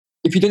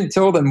if you didn't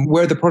tell them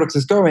where the product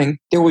is going,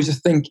 they will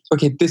just think,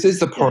 okay, this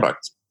is the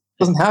product.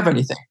 It doesn't have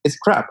anything. It's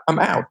crap. I'm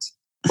out.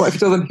 But if you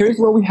tell them, here's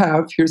what we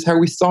have, here's how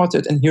we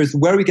started, and here's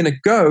where we're going to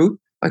go,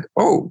 like,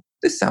 oh,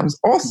 this sounds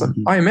awesome.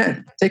 I'm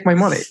in. Take my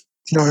money.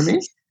 You know what I mean?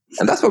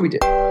 And that's what we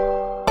did.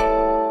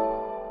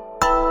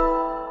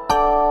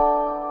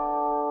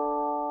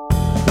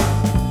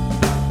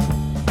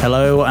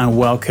 Hello and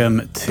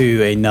welcome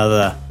to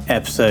another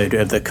episode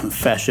of the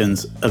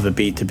Confessions of a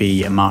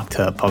B2B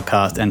Marketer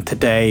podcast. And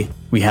today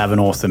we have an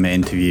awesome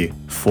interview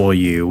for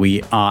you.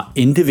 We are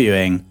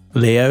interviewing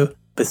Leo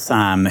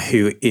Bassam,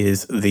 who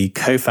is the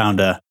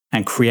co-founder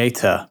and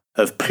creator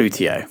of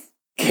Plutio.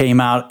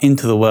 Came out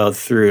into the world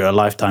through a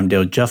lifetime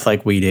deal, just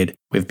like we did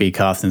with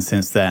Bcast. And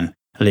since then,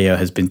 Leo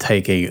has been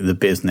taking the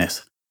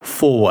business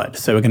forward.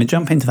 So we're going to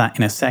jump into that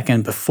in a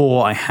second.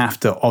 Before, I have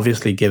to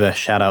obviously give a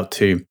shout out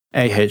to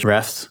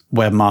Ahrefs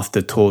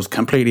Webmaster Tools,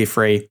 completely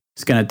free.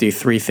 It's going to do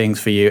three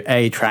things for you.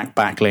 A, track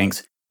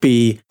backlinks.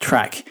 B,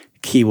 track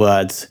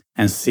keywords.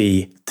 And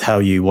C,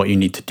 tell you what you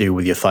need to do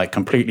with your site,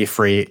 completely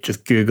free.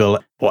 Just Google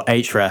or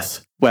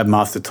Ahrefs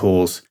Webmaster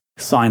Tools.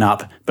 Sign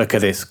up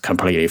because it's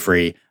completely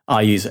free.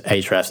 I use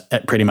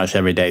Ahrefs pretty much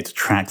every day to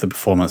track the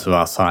performance of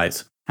our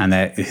sites. And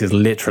this is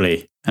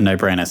literally a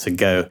no-brainer, so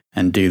go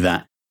and do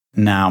that.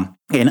 Now,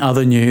 in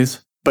other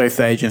news, both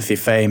Agency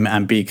Fame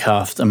and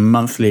Bcast, a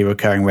monthly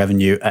recurring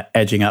revenue, are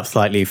edging up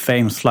slightly.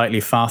 Fame slightly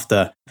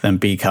faster than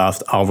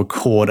Bcast. I'll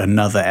record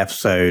another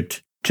episode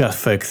just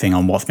focusing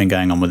on what's been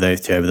going on with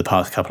those two over the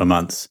past couple of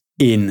months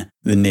in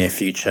the near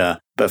future.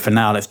 But for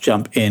now, let's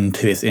jump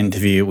into this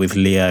interview with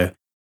Leo.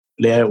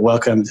 Leo,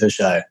 welcome to the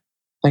show.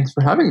 Thanks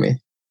for having me.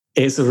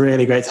 It's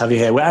really great to have you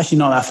here. We're actually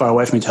not that far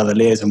away from each other.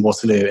 Leo's in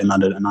Waterloo in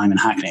London and I'm in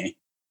Hackney.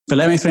 But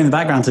let me explain the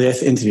background to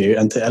this interview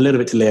and a little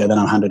bit to Leo, then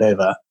I'll hand it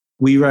over.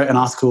 We wrote an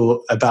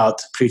article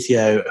about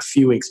Plutio a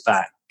few weeks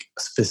back,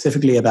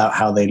 specifically about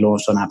how they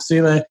launched on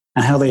AppSumo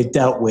and how they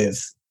dealt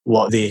with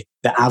what the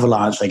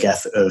avalanche, I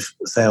guess, of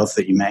sales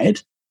that you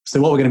made. So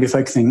what we're going to be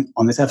focusing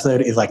on this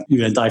episode is like, you're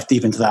going to dive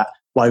deep into that,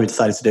 why we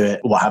decided to do it,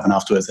 what happened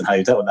afterwards and how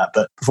you dealt with that.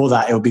 But before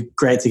that, it would be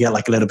great to get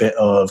like a little bit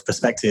of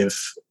perspective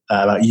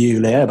about you,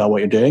 Leo, about what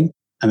you're doing,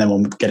 and then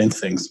we'll get into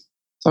things.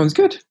 Sounds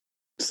good.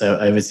 So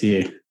over to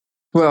you.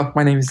 Well,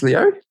 my name is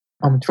Leo.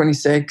 I'm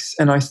 26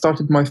 and I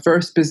started my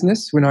first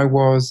business when I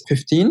was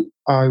 15.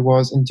 I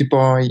was in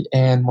Dubai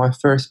and my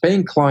first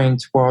paying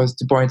client was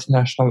Dubai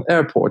International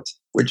Airport,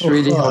 which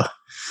really helped.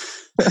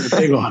 It's a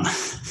big one.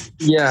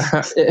 Yeah,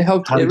 it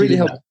helped. It really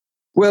helped.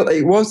 Well,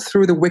 it was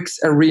through the Wix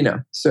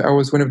Arena. So I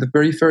was one of the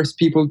very first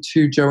people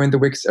to join the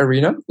Wix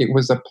Arena. It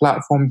was a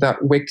platform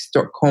that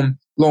Wix.com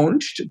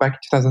launched back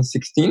in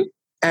 2016.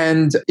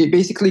 And it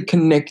basically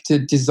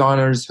connected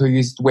designers who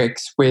used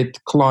Wix with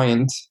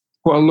clients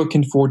who are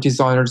looking for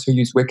designers who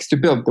use Wix to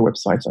build the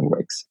websites on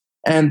Wix.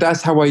 And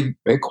that's how I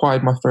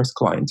acquired my first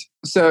client.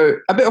 So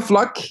a bit of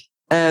luck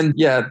and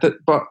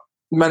but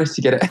managed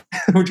to get it,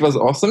 which was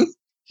awesome.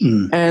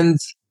 And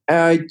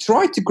I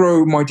tried to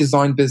grow my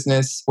design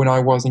business when I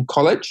was in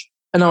college.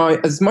 And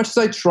as much as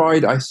I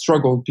tried, I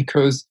struggled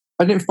because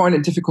I didn't find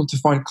it difficult to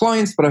find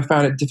clients, but I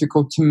found it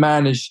difficult to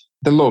manage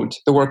the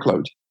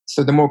workload.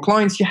 So the more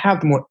clients you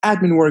have, the more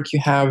admin work you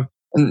have,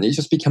 and it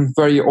just becomes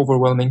very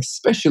overwhelming,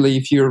 especially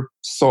if you're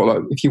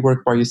solo, if you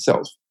work by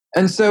yourself.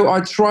 And so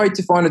I tried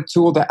to find a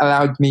tool that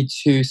allowed me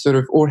to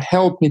or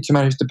help me to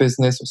manage the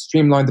business or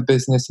streamline the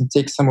business and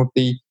take some of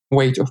the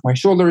weight off my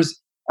shoulders.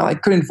 And I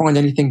couldn't find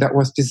anything that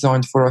was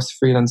designed for us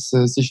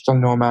freelancers, digital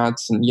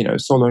nomads, and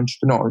solo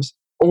entrepreneurs.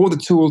 All the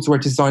tools were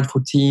designed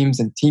for teams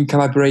and team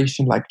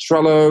collaboration like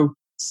Trello,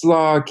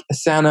 Slack,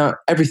 Asana,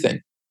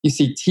 everything. You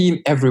see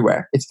team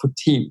everywhere. It's for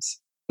teams.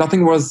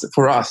 Nothing was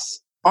for us.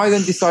 I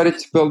then decided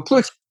to build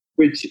Plutio,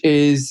 which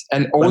is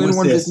an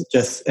all-in-one business.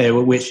 Just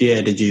which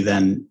year did you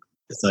then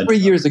decide? 3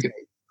 years ago,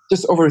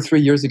 just over 3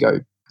 years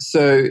ago.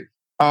 So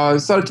I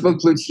started to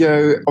build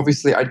Plutio.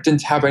 Obviously, I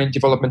didn't have any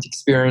development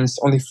experience,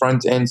 only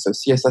front end, so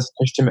CSS,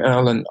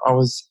 HTML, and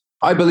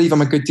I believe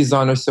I'm a good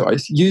designer, so I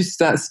used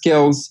that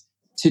skills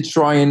to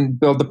try and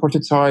build the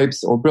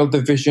prototypes or build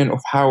the vision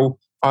of how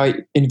I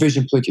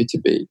envision Plutio to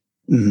be.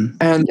 Mm-hmm.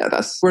 And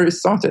that's where it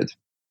started.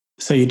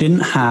 So you didn't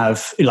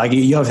have, you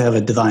obviously have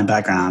a design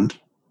background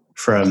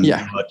from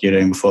what you're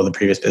doing before the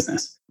previous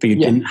business, but you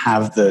didn't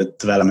have the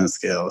development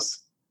skills.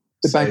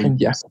 The backend,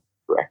 yes,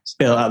 correct.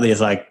 Built out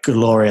these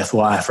glorious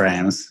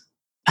wireframes.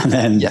 And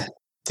then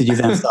did you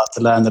then start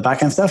to learn the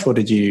backend stuff or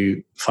did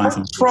you find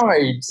something? I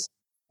tried,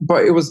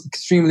 but it was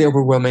extremely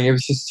overwhelming. It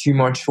was just too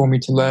much for me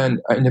to learn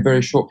in a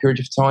very short period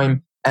of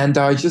time. And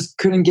I just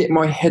couldn't get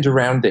my head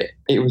around it.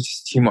 It was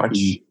just too much.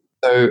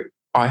 So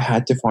I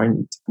had to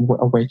find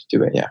a way to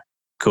do it,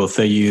 Cool.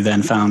 So you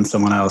then found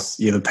someone else,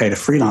 you either paid a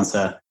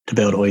freelancer to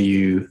build or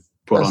you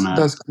brought on a...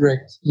 That's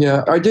correct.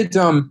 Yeah, I did,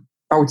 I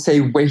would say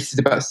wasted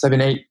about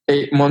 7-8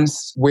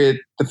 months with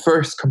the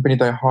first company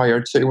that I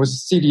hired. So it was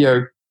a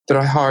CDO that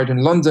I hired in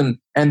London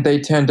and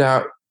they turned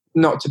out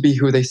not to be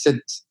who they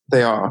said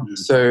they are. Mm-hmm.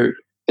 So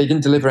they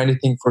didn't deliver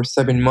anything for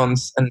 7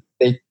 months and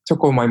they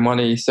took all my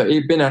money. So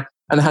it'd been a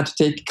and I had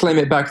to claim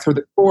it back through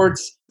the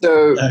courts. So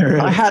really?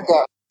 I had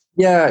that.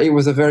 Yeah, it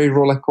was a very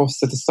roller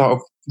coaster at the start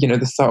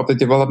of the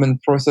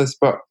development process,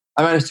 but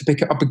I managed to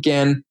pick it up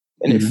again,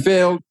 and it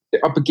failed,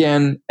 up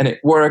again, and it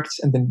worked,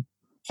 and then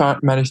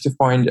managed to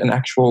find an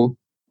actual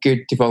good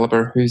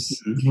developer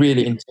who's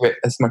really into it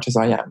as much as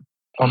I am.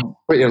 I'm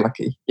pretty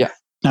lucky. Yeah.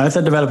 Now, is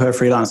that developer a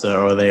freelancer,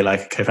 or are they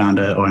like a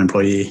co-founder or an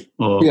employee?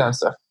 Or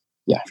freelancer.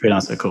 Yeah.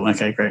 Freelancer. Cool.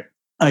 Okay, great.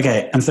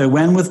 Okay. And so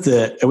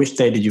at which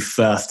day did you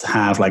first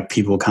have like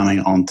people coming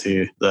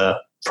onto the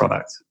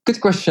product?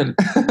 Good question.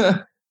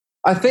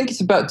 I think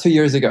it's about 2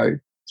 years ago.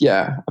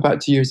 Yeah,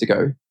 about 2 years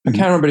ago. I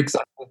can't remember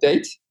exactly the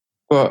date,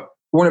 but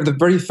one of the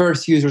very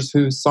first users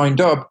who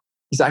signed up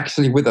is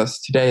actually with us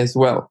today as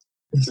well.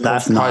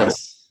 That's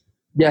nice.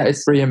 Yeah,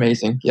 it's pretty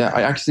amazing. Yeah,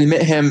 I actually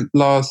met him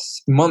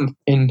last month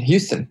in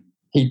Houston.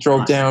 He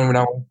drove down when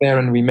I was there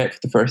and we met for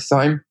the first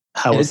time.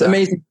 How was that?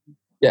 Amazing.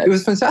 Yeah, it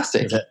was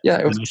fantastic. Yeah,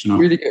 it was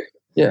really good.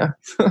 Yeah.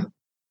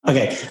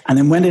 Okay. And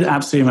then when did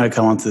AppSumo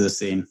come onto the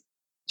scene?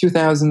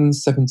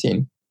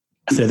 2017.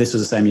 So this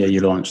was the same year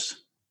you launched?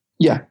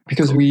 Yeah,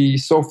 because we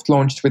soft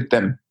launched with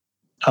them.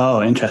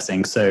 Oh,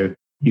 interesting. So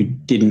you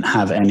didn't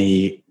have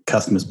any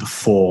customers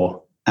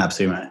before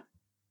AppSumo?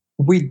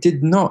 We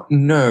did not.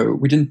 No,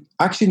 we didn't.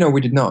 Actually, no, we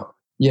did not.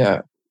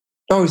 Yeah.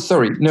 Oh,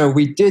 sorry. No,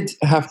 we did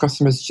have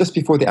customers just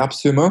before the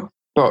AppSumo,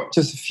 but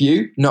just a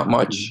few, not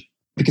much,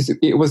 because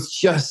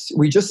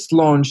we just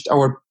launched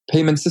our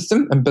payment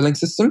system and billing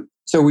system.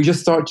 So we just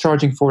started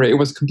charging for it. It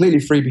was completely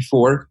free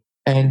before.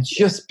 And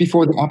just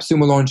before the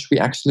AppSumo launch, we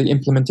actually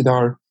implemented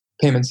our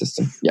payment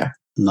system. Yeah.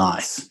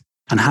 Nice.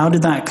 And how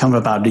did that come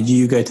about? Did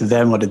you go to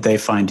them or did they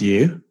find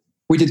you?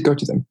 We did go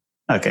to them.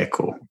 Okay,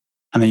 cool.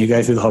 And then you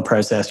go through the whole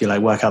process, you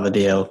like work out the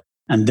deal,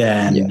 and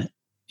then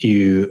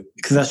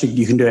because actually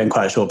you can do it in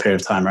quite a short period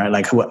of time, right?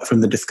 Like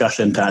from the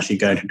discussion to actually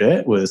going to do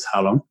it was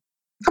how long?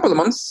 A couple of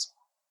months,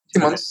 2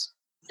 months.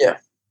 Yeah.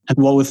 And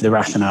what was the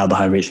rationale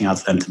behind reaching out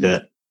to them to do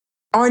it?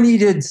 I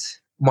needed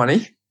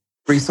money,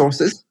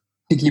 resources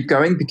to keep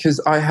going because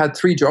I had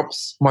 3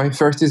 jobs. My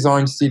first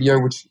design studio,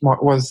 which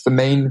was the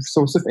main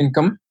source of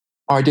income.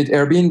 I did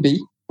Airbnb,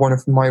 one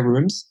of my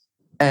rooms.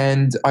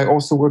 And I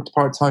also worked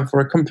part-time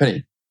for a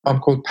company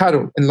called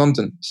Paddle in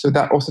London. So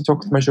that also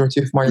took the majority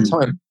of my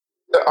time.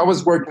 So I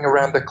was working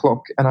around the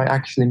clock, and I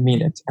actually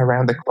mean it,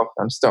 around the clock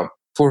nonstop,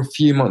 for a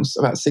few months,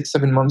 about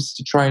 6-7 months,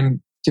 to try and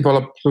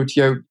develop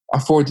Plutio,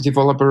 afford the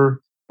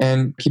developer,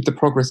 and keep the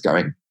progress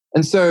going.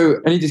 And so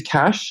I needed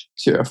cash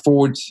to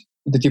afford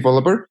the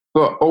developer,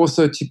 but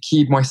also to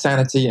keep my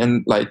sanity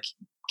and like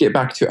get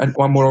back to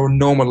a more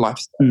normal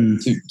lifestyle,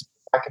 to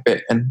back a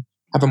bit and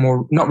have a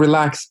more, not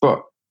relaxed,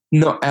 but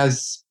not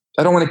as,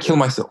 I don't want to kill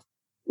myself,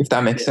 if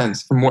that makes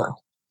sense, from work.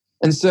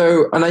 And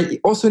I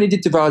also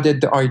needed to validate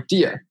the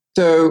idea.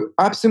 So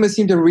AppSumo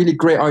seemed a really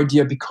great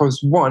idea because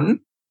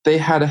one, they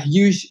had a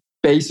huge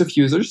base of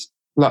users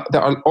that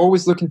are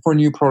always looking for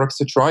new products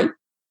to try.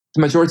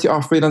 The majority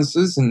are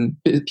freelancers and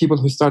people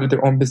who started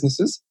their own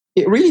businesses.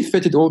 It really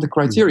fitted all the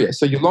criteria.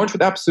 So you launch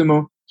with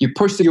AppSumo, you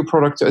push your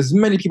product to as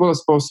many people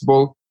as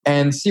possible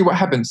and see what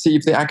happens, see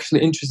if they're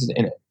actually interested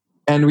in it.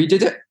 And we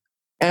did it.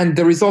 And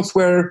the results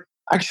were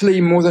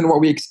actually more than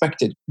what we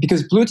expected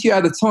because Plutio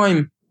at the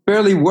time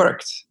barely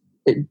worked.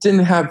 It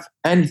didn't have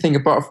anything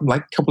apart from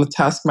like a couple of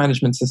task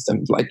management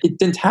systems. Like it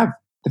didn't have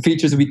the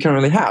features we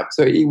currently have.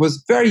 So it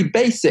was very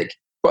basic,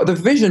 but the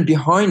vision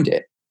behind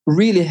it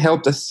really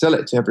helped us sell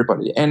it to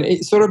everybody. And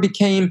it sort of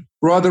became,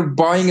 rather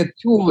buying a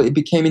tool, it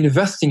became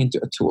investing into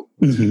a tool.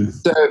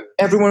 So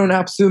everyone on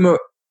AppSumo,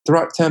 the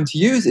right term to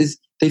use is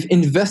they've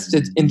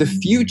invested in the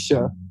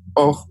future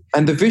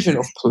and the vision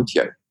of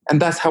Plutio.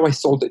 And that's how I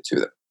sold it to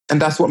them.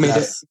 And that's what made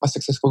it a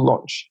successful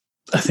launch.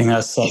 I think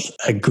that's such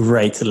a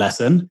great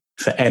lesson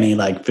for any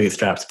like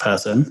bootstrapped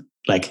person.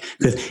 Like,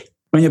 because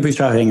when you're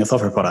bootstrapping a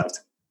software product,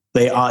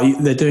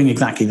 they're doing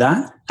exactly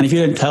that. And if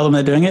you don't tell them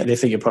they're doing it, they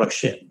think your product's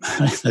shit.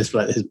 It's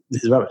like, this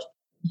is rubbish.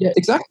 Yeah,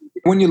 exactly.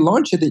 When you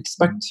launch it, they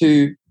expect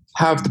to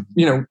have,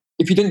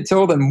 if you didn't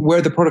tell them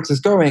where the product is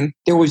going,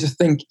 they always just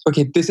think,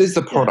 okay, this is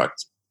the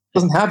product. It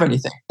doesn't have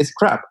anything. It's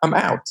crap. I'm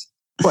out.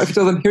 But if you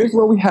tell them, here's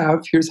what we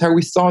have, here's how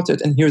we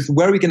started, and here's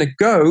where we're going to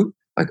go,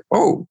 like,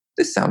 oh,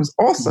 this sounds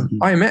awesome.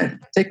 I'm in.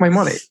 Take my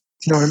money.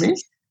 You know what I mean?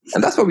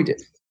 And that's what we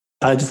did.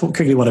 I just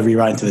quickly want to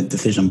rewrite into the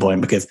decision point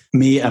because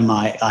me and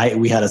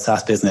we had a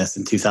SaaS business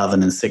in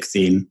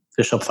 2016,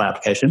 the Shopify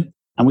application,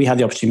 and we had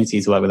the opportunity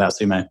to work with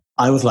AppSumo.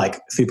 I was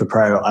like super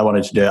pro. I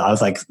wanted to do it. I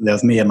was like, there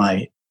was me and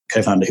my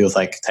co-founder who was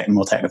like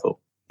more technical.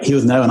 He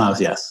was no and I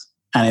was yes.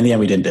 And in the end,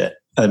 we didn't do it.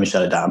 And then we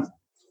shut it down.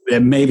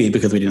 Maybe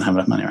because we didn't have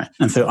enough money, right?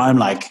 And so I'm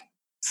like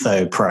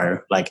so pro.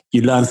 Like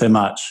you learn so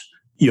much.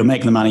 You're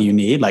making the money you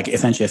need, like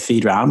essentially a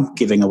seed round,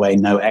 giving away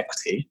no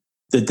equity.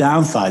 The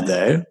downside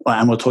though,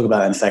 and we'll talk about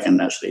that in a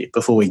second actually,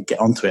 before we get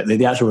onto it,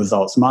 the actual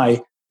results,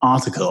 my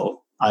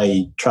article,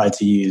 I tried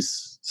to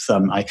use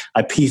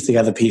I pieced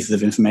together pieces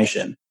of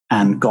information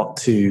and got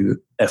to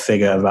a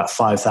figure of about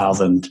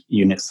 5,000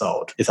 units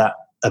sold. Is that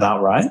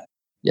about right?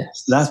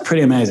 Yes. That's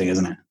pretty amazing,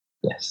 isn't it?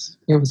 Yes.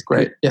 It was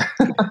great. Yeah.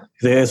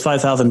 There's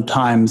 5,000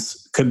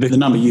 times could be the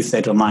number you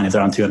said online is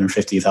around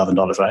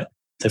 $250,000, right?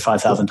 So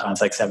 5,000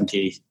 times like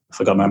 70, I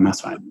forgot my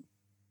maths right.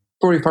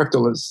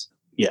 $45.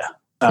 Yeah,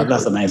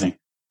 that's amazing.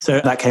 So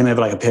that came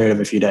over like a period of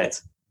a few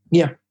days.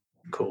 Yeah.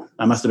 Cool.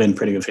 That must have been a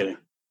pretty good feeling.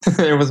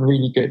 It was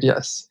really good,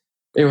 yes.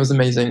 It was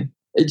amazing.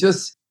 It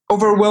just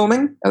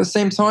overwhelming at the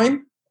same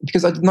time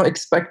because I did not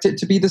expect it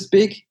to be this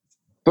big,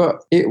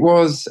 but it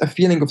was a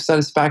feeling of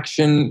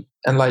satisfaction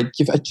and like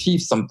you've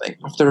achieved something.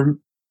 After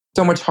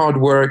so much hard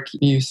work,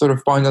 you sort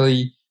of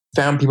finally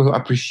found people who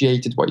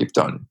appreciated what you've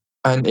done.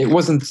 And it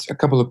wasn't a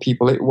couple of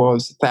people, it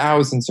was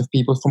thousands of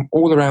people from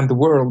all around the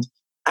world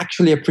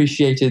actually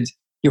appreciated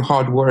your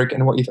hard work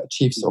and what you've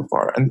achieved so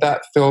far. And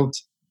that felt,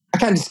 I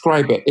can't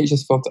describe it, it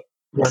just felt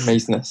pure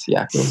amazingness.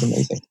 Yeah, it was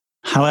amazing.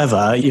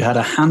 However, you had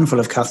a handful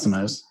of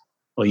customers,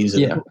 or users.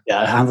 Yeah,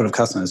 a handful of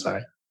customers,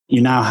 sorry.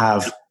 You now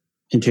have,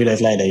 in 2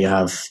 days later, you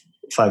have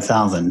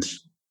 5,000.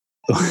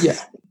 Yeah.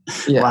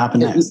 What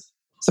happened next?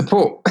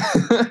 Support.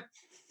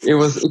 It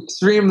was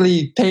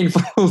extremely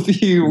painful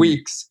few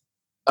weeks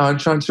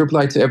trying to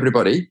reply to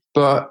everybody,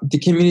 but the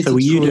community. So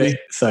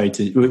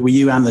were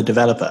you and the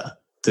developer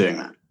doing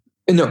that?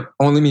 No,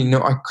 only me.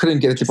 No, I couldn't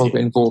get the developer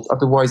involved.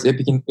 Otherwise, it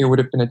would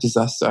have been a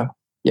disaster.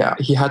 Yeah,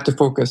 he had to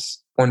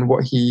focus on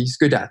what he's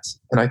good at,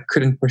 and I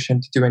couldn't push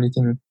him to do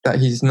anything that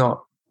he's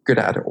not good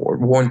at or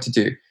want to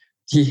do.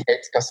 He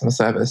hates customer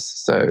service,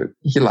 so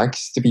he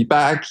likes to be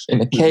back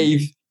in a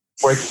cave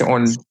working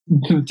on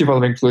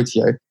developing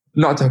Plutio,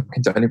 not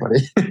talking to anybody.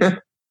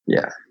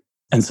 Yeah.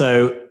 And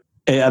so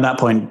at that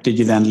point, did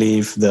you then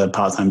leave the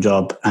part-time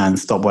job and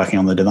stop working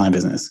on the design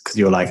business? Because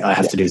you were like, I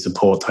have to do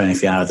support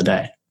 23 hours a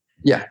day.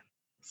 Yeah.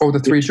 All the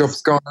 3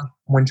 jobs gone.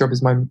 1 job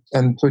is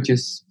and Plutio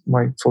is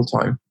my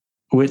full-time.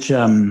 Which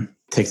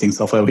ticketing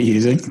software were you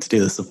using to do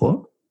the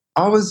support?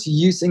 I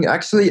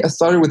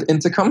started with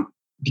Intercom,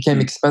 became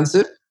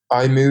expensive.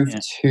 I moved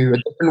to a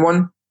different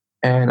one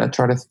and I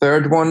tried a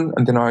third one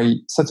and then I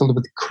settled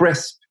with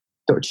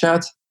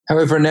Crisp.chat.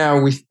 However,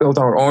 now we've built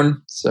our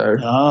own. So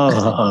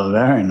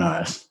very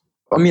nice.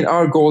 I mean,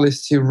 our goal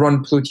is to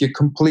run Plutio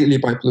completely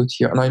by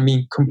Plutio, and I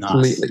mean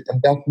completely. Nice.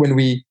 And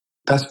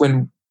that's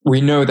when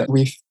we know that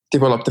we've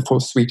developed the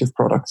full suite of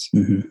products.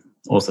 Mm-hmm.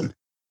 Awesome.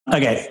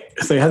 Okay,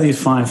 so you have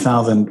these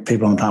 5,000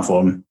 people on the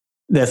platform.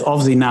 There's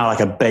obviously now like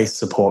a base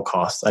support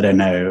cost. I don't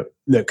know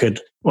that could.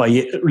 Well,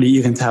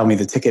 you can tell me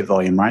the ticket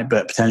volume, right?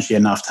 But potentially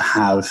enough to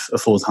have a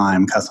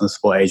full-time customer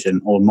support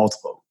agent or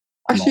multiple.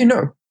 Actually,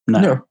 no,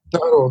 not at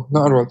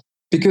all.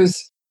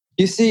 Because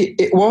you see,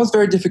 it was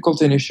very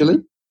difficult initially,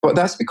 but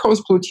that's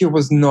because Plutio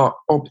was not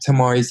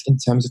optimized in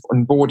terms of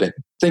onboarding.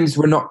 Things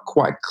were not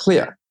quite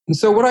clear. And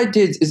so what I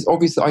did is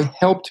obviously I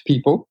helped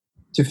people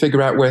to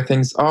figure out where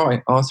things are.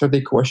 I answered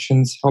their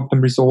questions, help them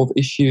resolve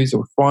issues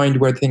or find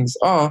where things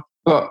are.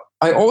 But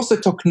I also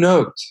took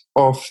note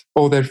of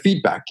all their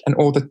feedback and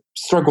all the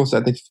struggles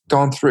that they've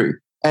gone through.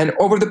 And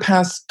over the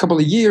past couple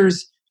of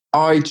years,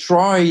 I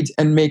tried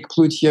and make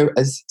Plutio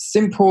as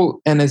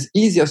simple and as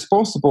easy as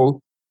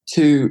possible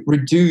to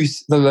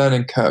reduce the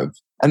learning curve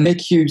and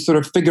make you sort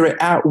of figure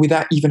it out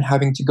without even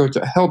having to go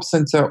to a help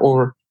center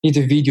or need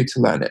a video to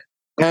learn it.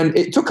 And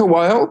it took a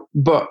while,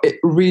 but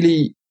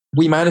we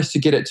managed to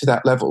get it to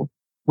that level.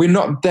 We're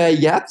not there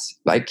yet.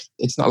 Like,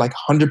 it's not like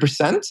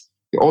 100%.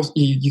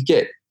 You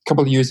get a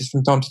couple of users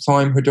from time to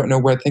time who don't know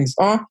where things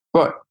are,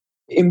 but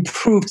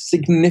improved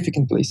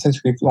significantly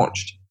since we've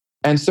launched.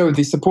 And so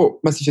the support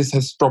messages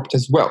has dropped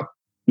as well.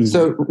 Mm-hmm.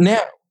 So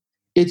now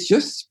it's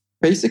just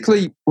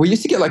basically, we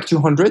used to get like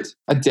 200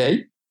 a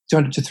day,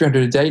 200 to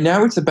 300 a day.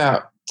 Now it's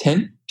about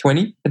 10,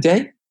 20 a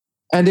day.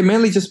 And they're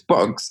mainly just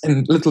bugs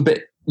and little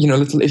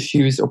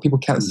issues or people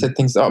can't set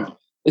things up.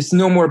 It's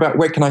no more about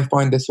where can I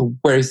find this or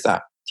where is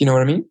that? Do you know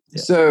what I mean?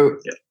 Yeah. So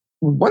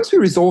once we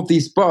resolve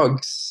these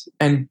bugs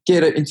and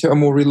get it into a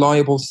more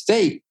reliable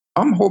state,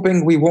 I'm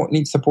hoping we won't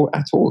need support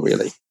at all,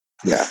 really.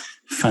 Yeah.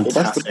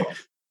 Fantastic.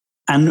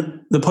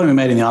 And the point we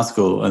made in the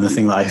article, and the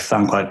thing that I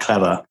found quite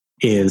clever,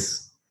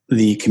 is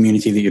the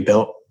community that you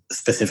built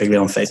specifically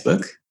on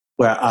Facebook,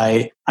 where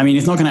I mean,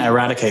 it's not going to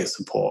eradicate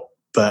support,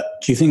 but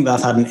do you think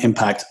that's had an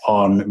impact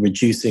on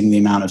reducing the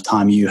amount of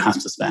time you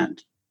have to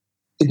spend?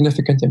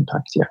 Significant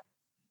impact, yeah.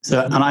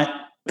 So,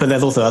 but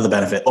there's also other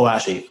benefits. Or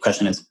actually, the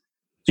question is,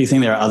 do you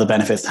think there are other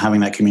benefits to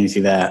having that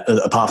community there,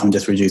 apart from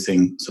just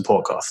reducing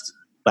support costs?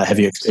 Like, have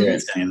you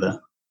experienced any of that?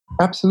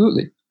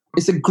 Absolutely.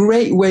 It's a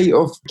great way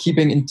of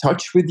keeping in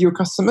touch with your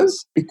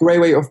customers, a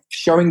great way of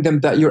showing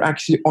them that you're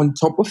actually on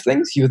top of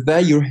things. You're there,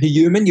 you're a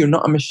human, you're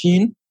not a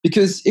machine.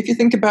 Because if you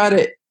think about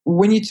it,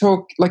 when you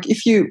talk, like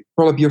if you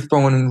roll up your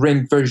phone and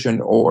ring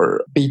Virgin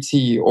or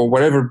BT or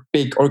whatever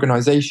big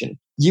organization,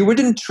 you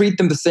wouldn't treat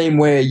them the same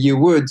way you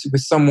would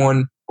with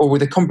someone or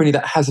with a company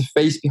that has a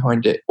face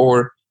behind it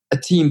or a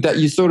team that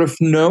you sort of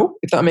know,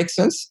 if that makes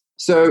sense.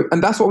 So,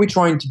 and that's what we're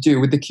trying to do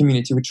with the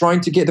community. We're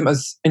trying to get them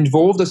as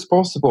involved as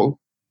possible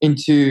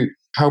into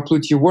how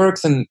Plutio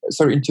works and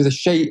into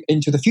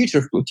the future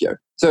of Plutio.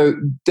 So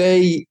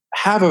they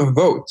have a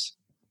vote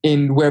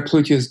in where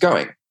Plutio is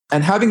going.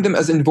 And having them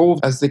as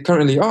involved as they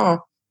currently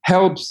are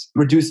helps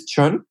reduce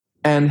churn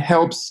and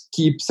helps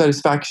keep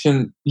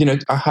satisfaction,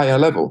 at a higher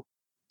level.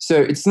 So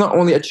it's not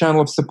only a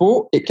channel of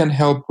support, it can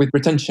help with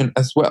retention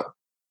as well.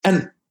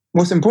 And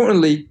most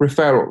importantly,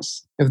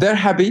 referrals. If they're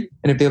happy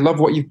and if they love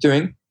what you're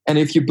doing, and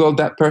if you build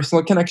that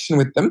personal connection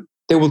with them,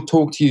 they will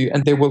talk to you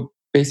and they will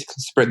basically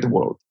spread the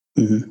word.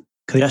 Mm-hmm.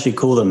 Because you actually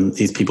call them,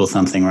 these people,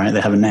 something, right?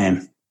 They have a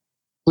name.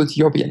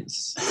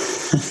 Plutiopians.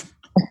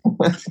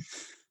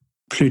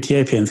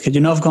 Plutiopians. Could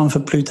you not have gone for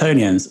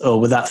Plutonians? Or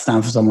would that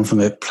stand for someone from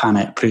the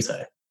planet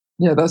Pluto?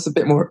 Yeah, that's a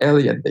bit more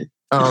alien-y.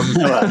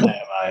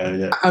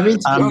 I mean,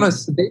 to be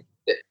honest,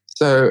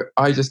 so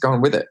I just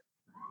gone with it.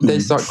 They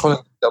start calling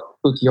themselves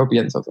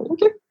Plutiopians. I was like,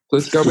 okay,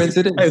 Plutiopians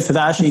it is. Oh, so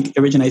that actually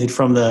originated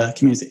from the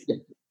community? Yeah.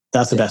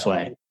 That's the best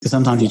way. Because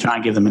sometimes you try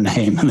and give them a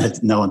name and then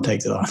no one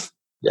takes it on.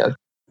 Yeah.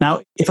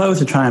 Now, if I were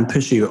to try and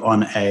push you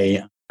on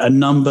a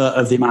number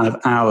of the amount of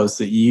hours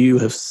that you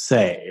have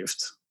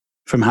saved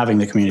from having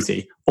the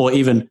community, or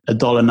even a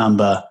dollar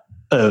number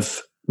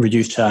of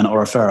reduced churn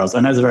or referrals, I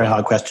know it's a very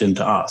hard question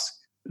to ask,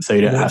 so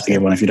you don't have to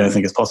give one if you don't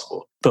think it's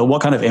possible. But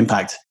what kind of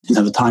impact in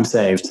terms of time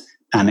saved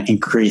and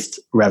increased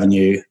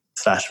revenue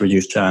 /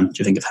 reduced churn do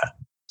you think it's had?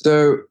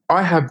 So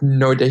I have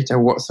no data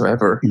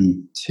whatsoever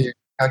to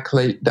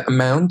calculate the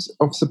amount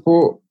of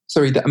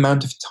the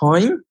amount of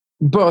time.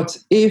 But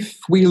if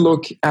we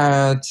look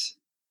at,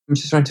 I'm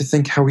just trying to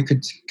think how we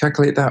could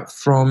calculate that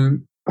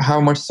from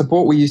how much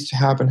support we used to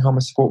have and how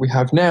much support we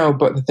have now.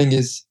 But the thing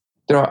is,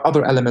 there are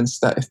other elements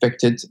that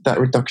affected that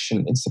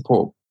reduction in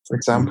support. For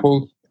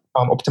example,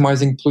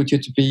 optimizing Plutio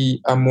to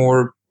be a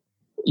more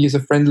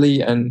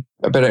user-friendly and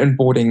a better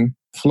onboarding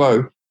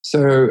flow.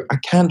 So I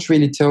can't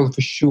really tell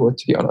for sure,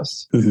 to be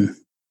honest. Mm-hmm.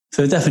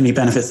 So there's definitely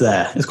benefits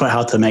there. It's quite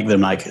hard to make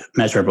them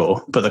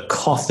measurable, but the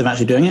cost of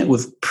actually doing it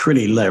was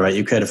pretty low, right?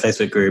 You create a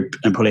Facebook group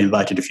and probably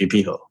invited a few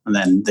people, and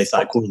then they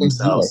start calling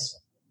themselves.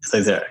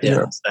 So $0.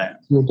 Yeah.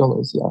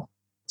 $0, yeah. You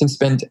can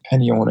spend a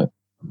penny on it.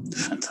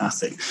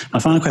 Fantastic. My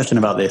final question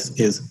about this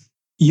is,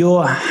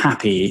 you're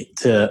happy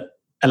to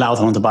allow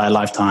someone to buy a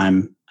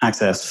lifetime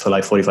access for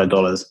like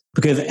 $45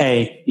 because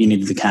A, you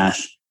needed the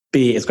cash,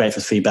 B, it's great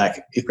for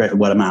feedback, it's great for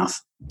word of mouth.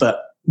 But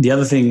the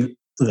other thing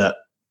that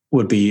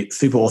would be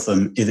super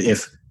awesome is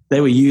if they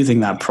were using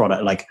that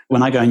product. Like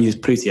when I go and use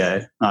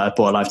Plutio, I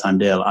bought a lifetime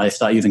deal, I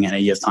start using it in a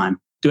year's time.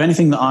 Do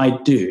anything that I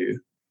do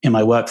in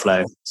my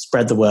workflow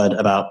spread the word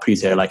about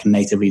Plutio like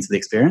natively to the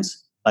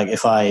experience? Like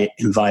if I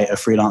invite a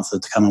freelancer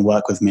to come and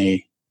work with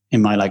me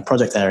in my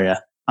project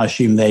area, I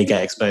assume they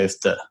get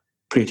exposed to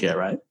Plutio,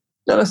 right?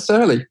 Not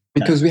necessarily,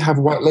 because we have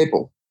white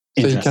label.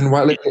 So you can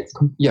white label it.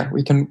 Yeah,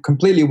 we can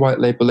completely white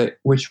label it,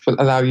 which will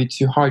allow you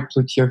to hide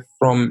Plutio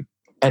from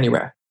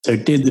anywhere. So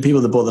did the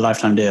people that bought the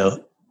lifetime deal,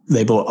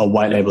 they bought a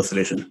white label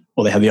solution,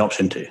 or they had the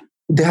option to?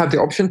 They have the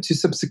option to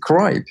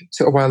subscribe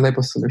to a white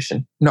label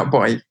solution, not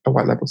buy a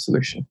white label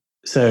solution.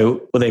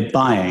 So were they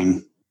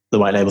buying the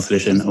white label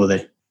solution, or were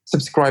they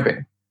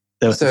subscribing?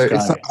 So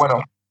it's not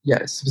one-off.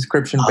 Yeah,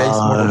 subscription-based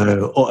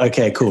model. Oh,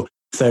 okay, cool.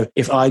 So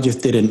if I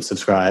just didn't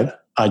subscribe,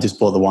 I just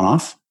bought the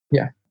one-off.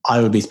 Yeah,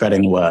 I would be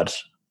spreading the word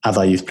as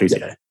I use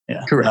Plutio.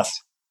 Yeah, correct.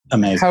 That's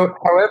amazing.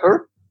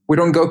 However, we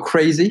don't go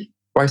crazy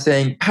by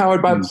saying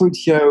powered by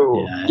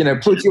Plutio. Yeah.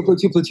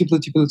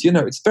 Plutio.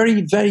 No, it's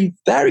very, very,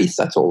 very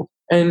subtle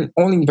and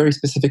only in very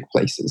specific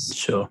places.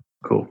 Sure,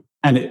 cool.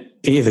 And it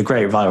is a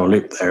great viral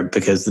loop there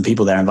because the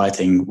people they're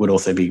inviting would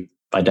also be,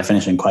 by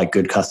definition, quite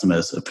good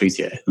customers of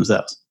Plutio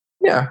themselves.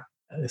 Yeah.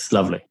 It's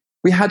lovely.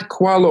 We had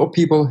quite a lot of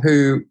people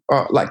who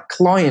are like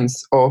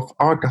clients of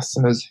our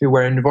customers who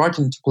were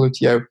invited to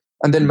Plutio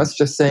and then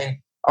messaged us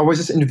saying, I was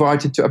just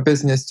invited to a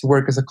business to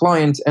work as a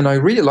client and I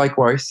really like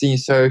what I see.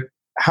 So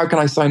how can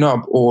I sign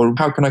up or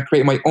how can I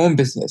create my own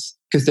business?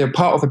 Because they're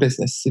part of a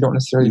business. They don't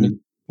necessarily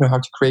know how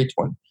to create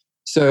one.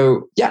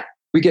 So yeah,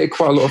 we get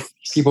quite a lot of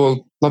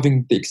people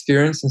loving the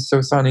experience and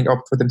so signing up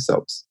for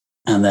themselves.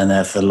 And then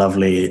there's the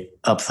lovely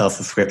upsell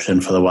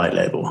subscription for the white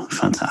label.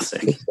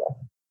 Fantastic.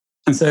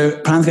 And so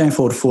plans going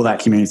forward for that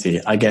community,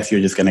 I guess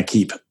you're just going to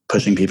keep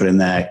pushing people in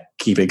there,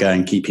 keep it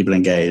going, keep people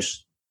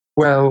engaged.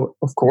 Well,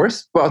 of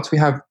course, but we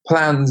have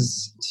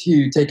plans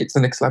to take it to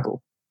the next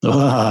level.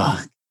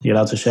 You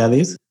allowed to share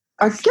these?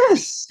 I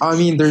guess. I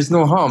mean, there's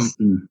no harm.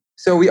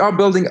 So we are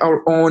building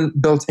our own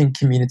built-in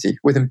community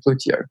within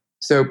Plutio.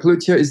 So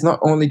Plutio is not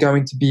only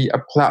going to be a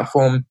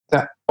platform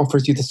that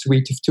offers you the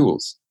suite of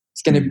tools.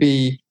 It's going to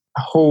be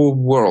a whole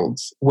world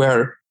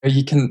where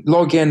you can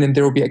log in and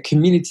there will be a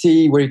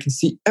community where you can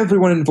see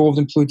everyone involved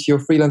in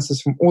Plutio,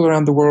 freelancers from all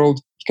around the world.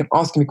 You can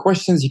ask them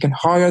questions, you can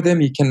hire them,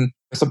 you can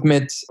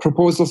submit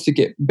proposals to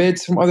get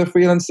bids from other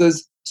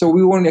freelancers. So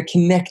we want to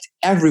connect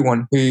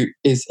everyone who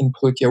is in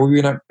Plutio.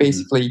 We want to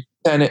basically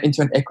turn it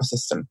into an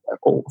ecosystem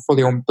or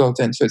fully on built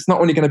in. So it's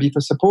not only going to be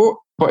for support,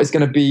 but it's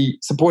going to be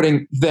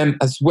supporting them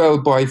as well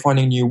by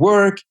finding new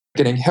work,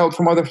 getting help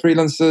from other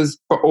freelancers,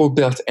 but all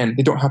built in.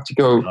 They don't have to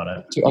go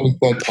to any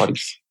third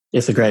parties.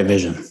 It's a great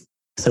vision.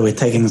 So we're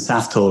taking the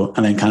SaaS tool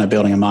and then kind of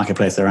building a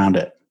marketplace around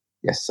it.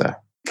 Yes, sir.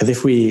 Because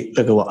if we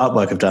look at what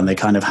Upwork have done, they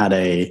kind of had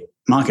a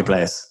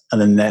marketplace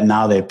and then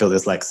now they've built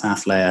this like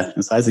SaaS layer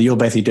inside. So you're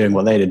basically doing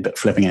what they did, but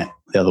flipping it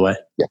the other way.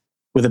 Yeah.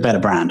 with a better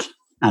brand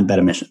and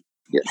better mission.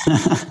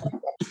 Yes.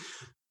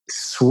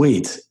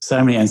 Sweet.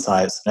 So many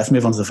insights. Let's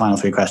move on to the final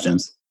 3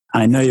 questions.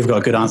 And I know you've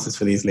got good answers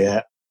for these,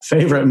 Leo.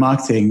 Favorite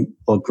marketing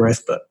or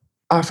growth book?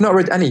 I've not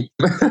read any.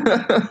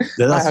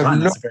 That's fine.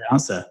 That's a great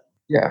answer.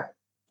 Yeah.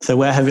 So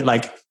where have you,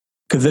 like,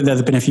 because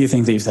there's been a few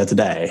things that you've said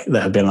today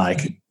that have been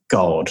like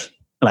gold,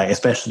 like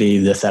especially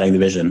the selling the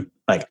vision.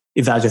 Like,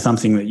 is that just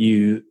something that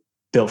you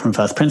built from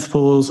first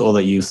principles or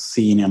that you've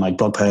seen in like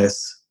blog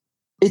posts?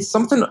 It's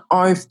something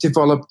I've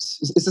developed.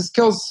 It's the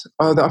skills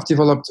that I've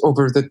developed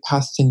over the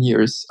past 10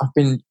 years. I've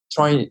been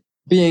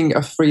being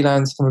a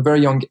freelance from a very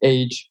young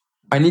age.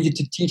 I needed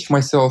to teach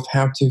myself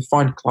how to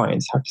find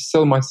clients, how to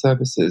sell my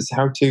services,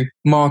 how to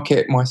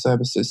market my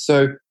services.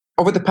 So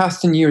over the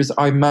past 10 years,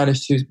 I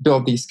managed to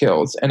build these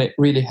skills, and it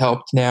really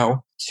helped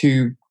now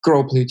to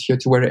grow Plutio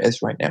to where it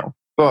is right now.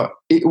 But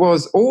it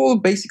was all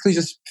basically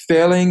just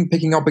failing,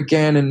 picking up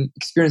again, and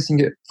experiencing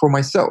it for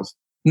myself,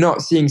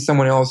 not seeing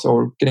someone else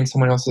or getting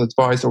someone else's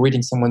advice or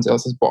reading someone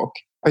else's book.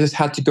 I just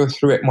had to go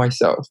through it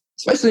myself,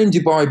 especially in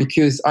Dubai,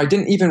 because I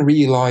didn't even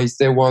realize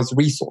there was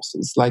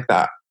resources like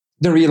that.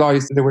 Didn't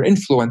realize there were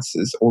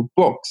influencers or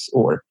books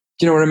or,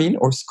 do you know what I mean?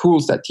 Or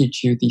schools that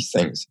teach you these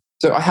things.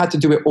 So I had to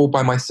do it all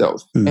by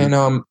myself. And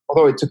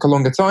although it took a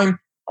longer time,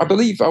 I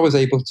believe I was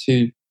able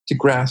to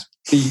grasp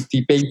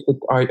the basic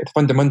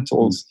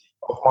fundamentals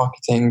of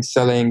marketing,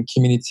 selling,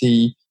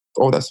 community,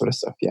 all that sort of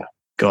stuff. Yeah.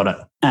 Got it.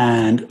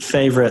 And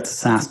favorite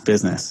SaaS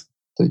business?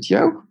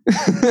 Plutio?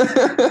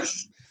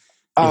 If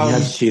you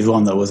had to choose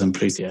one that wasn't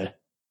Plutio.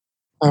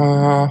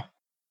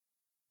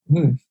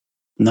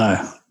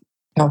 No.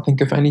 Can't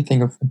think of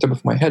anything off the top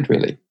of my head,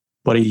 really.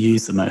 What do you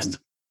use the most?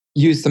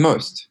 Use the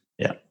most?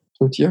 Yeah.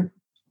 Plutio.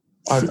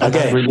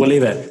 Okay, we'll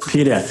leave it.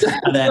 Plutio.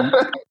 And then...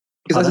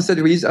 Because as I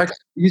said, we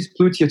use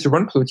Plutio to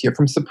run Plutio,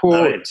 from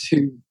support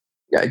to...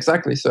 Yeah,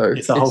 exactly. So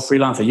it's the whole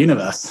freelancer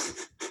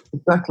universe.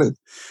 Exactly.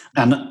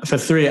 And for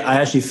 3,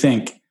 I actually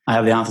think I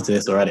have the answer to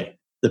this already.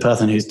 The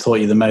person who's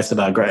taught you the most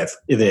about growth,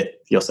 is it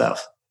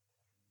yourself?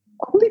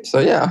 I believe so,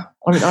 yeah.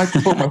 I mean, I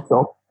taught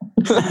myself.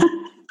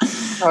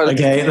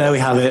 Okay, there we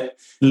have it.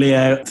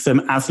 Leo,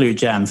 some absolute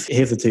gems.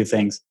 Here's the 2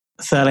 things.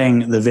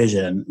 Selling the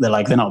vision.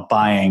 They're not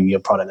buying your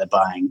product, they're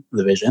buying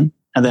the vision.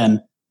 And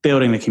then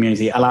building the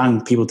community,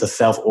 allowing people to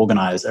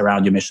self-organize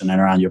around your mission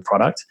and around your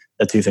product.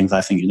 The 2 things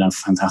I think you've done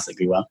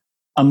fantastically well,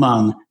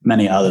 among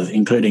many others,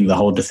 including the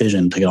whole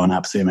decision to go on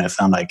AppSumo. It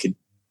sounded like it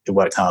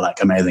worked out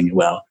like amazingly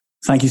well.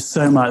 Thank you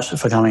so much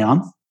for coming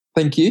on.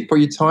 Thank you for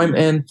your time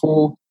and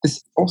for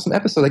this awesome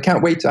episode. I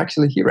can't wait to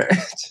actually hear it.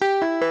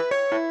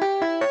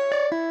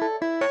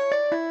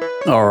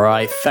 All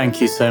right. Thank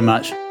you so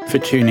much for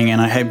tuning in.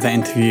 I hope the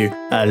interview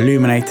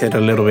illuminated a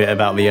little bit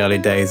about the early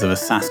days of a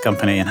SaaS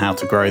company and how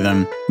to grow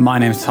them. My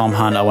name's Tom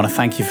Hunt. I want to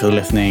thank you for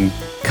listening.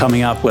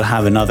 Coming up, we'll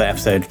have another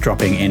episode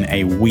dropping in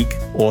a week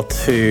or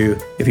 2.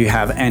 If you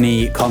have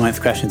any comments,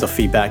 questions, or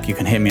feedback, you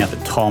can hit me up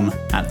at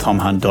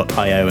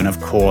tom@tomhunt.io. And of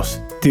course,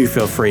 do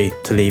feel free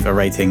to leave a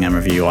rating and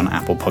review on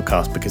Apple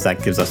Podcasts, because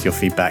that gives us your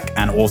feedback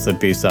and also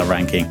boosts our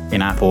ranking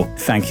in Apple.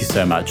 Thank you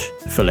so much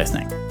for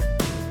listening.